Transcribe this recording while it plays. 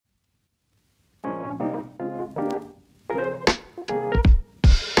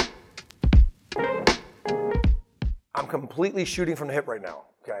completely shooting from the hip right now,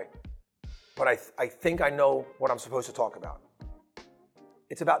 okay? But I think I know what I'm supposed to talk about.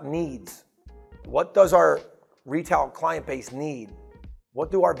 It's about needs. What does our retail client base need?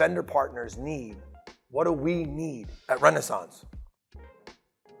 What do our vendor partners need? What do we need at Renaissance?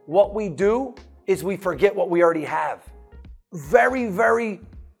 What we do is we forget what we already have. Very, very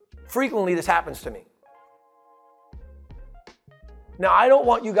frequently this happens to me. Now, I don't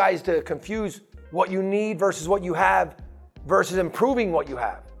want you guys to confuse what you need versus what you have versus improving what you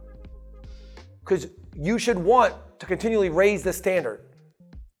have. Because you should want to continually raise the standard.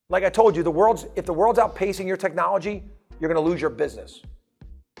 Like I told you, if the world's outpacing your technology, you're going to lose your business.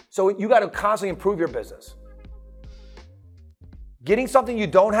 So you got to constantly improve your business. Getting something you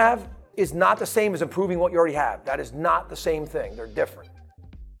don't have is not the same as improving what you already have. That is not the same thing. They're different.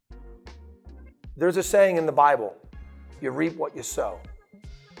 There's a saying in the Bible, you reap what you sow.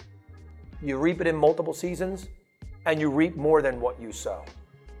 You reap it in multiple seasons, and you reap more than what you sow.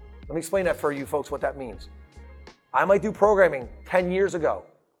 Let me explain that for you folks, what that means. I might do programming 10 years ago,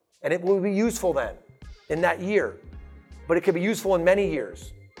 and it will be useful then, in that year. But it could be useful in many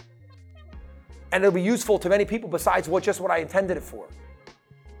years. And it'll be useful to many people besides just what I intended it for.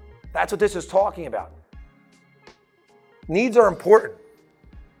 That's what this is talking about. Needs are important.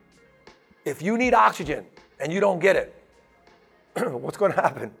 If you need oxygen and you don't get it, what's going to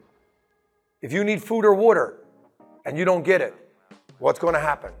happen? If you need food or water and you don't get it, what's going to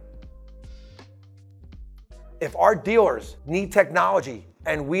happen? If our dealers need technology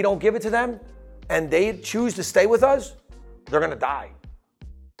and we don't give it to them and they choose to stay with us, they're going to die.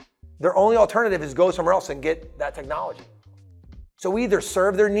 Their only alternative is go somewhere else and get that technology. So we either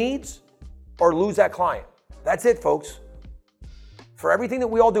serve their needs or lose that client. That's it, folks. For everything that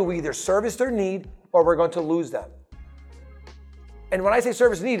we all do, we either service their need or we're going to lose them. And when I say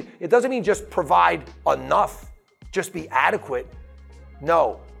service need, it doesn't mean just provide enough, just be adequate.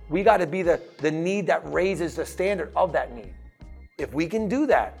 No, we got to be the need that raises the standard of that need. If we can do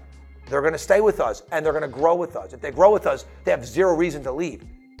that, they're going to stay with us and they're going to grow with us. If they grow with us, they have zero reason to leave.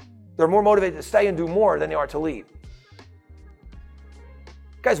 They're more motivated to stay and do more than they are to leave.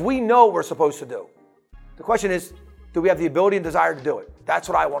 Guys, we know what we're supposed to do. The question is, do we have the ability and desire to do it? That's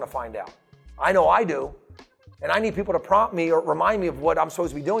what I want to find out. I know I do. And I need people to prompt me or remind me of what I'm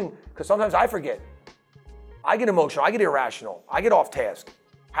supposed to be doing, because sometimes I forget. I get emotional, I get irrational, I get off task.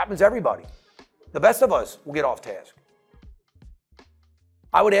 Happens to everybody. The best of us will get off task.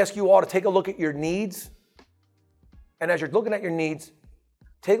 I would ask you all to take a look at your needs. And as you're looking at your needs,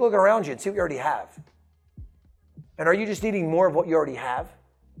 take a look around you and see what you already have. And are you just needing more of what you already have?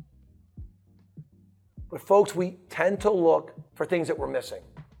 But folks, we tend to look for things that we're missing.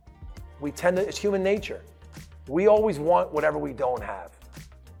 It's human nature. We always want whatever we don't have.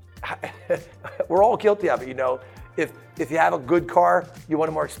 We're all guilty of it, you know. If you have a good car, you want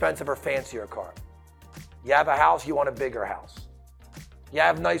a more expensive or fancier car. You have a house, you want a bigger house. You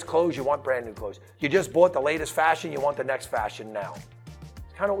have nice clothes, you want brand new clothes. You just bought the latest fashion, you want the next fashion now.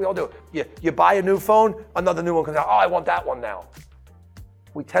 It's kind of what we all do. You buy a new phone, another new one comes out. Oh, I want that one now.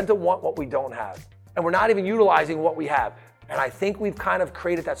 We tend to want what we don't have. And we're not even utilizing what we have. And I think we've kind of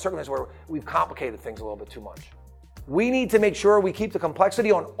created that circumstance where we've complicated things a little bit too much. We need to make sure we keep the complexity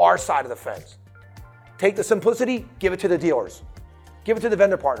on our side of the fence. Take the simplicity, give it to the dealers. Give it to the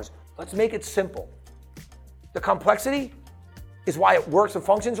vendor partners. Let's make it simple. The complexity is why it works and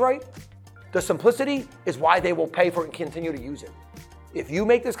functions right. The simplicity is why they will pay for it and continue to use it. If you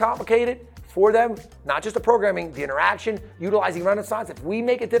make this complicated for them, not just the programming, the interaction, utilizing Renaissance, if we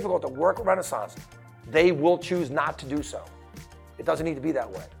make it difficult to work with Renaissance, they will choose not to do so. It doesn't need to be that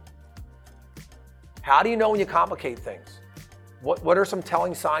way. How do you know when you complicate things? What are some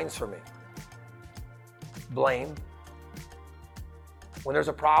telling signs for me? Blame. When there's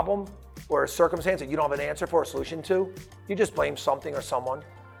a problem or a circumstance that you don't have an answer for or a solution to, you just blame something or someone.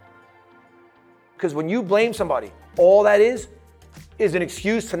 Because when you blame somebody, all that is an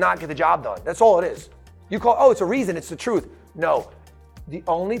excuse to not get the job done. That's all it is. You call, oh, it's a reason, it's the truth. No, the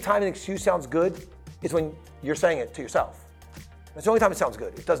only time an excuse sounds good is when you're saying it to yourself. That's the only time it sounds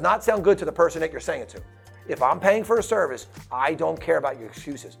good. It does not sound good to the person that you're saying it to. If I'm paying for a service, I don't care about your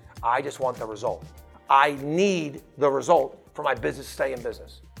excuses. I just want the result. I need the result for my business to stay in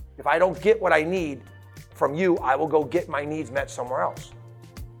business. If I don't get what I need from you, I will go get my needs met somewhere else.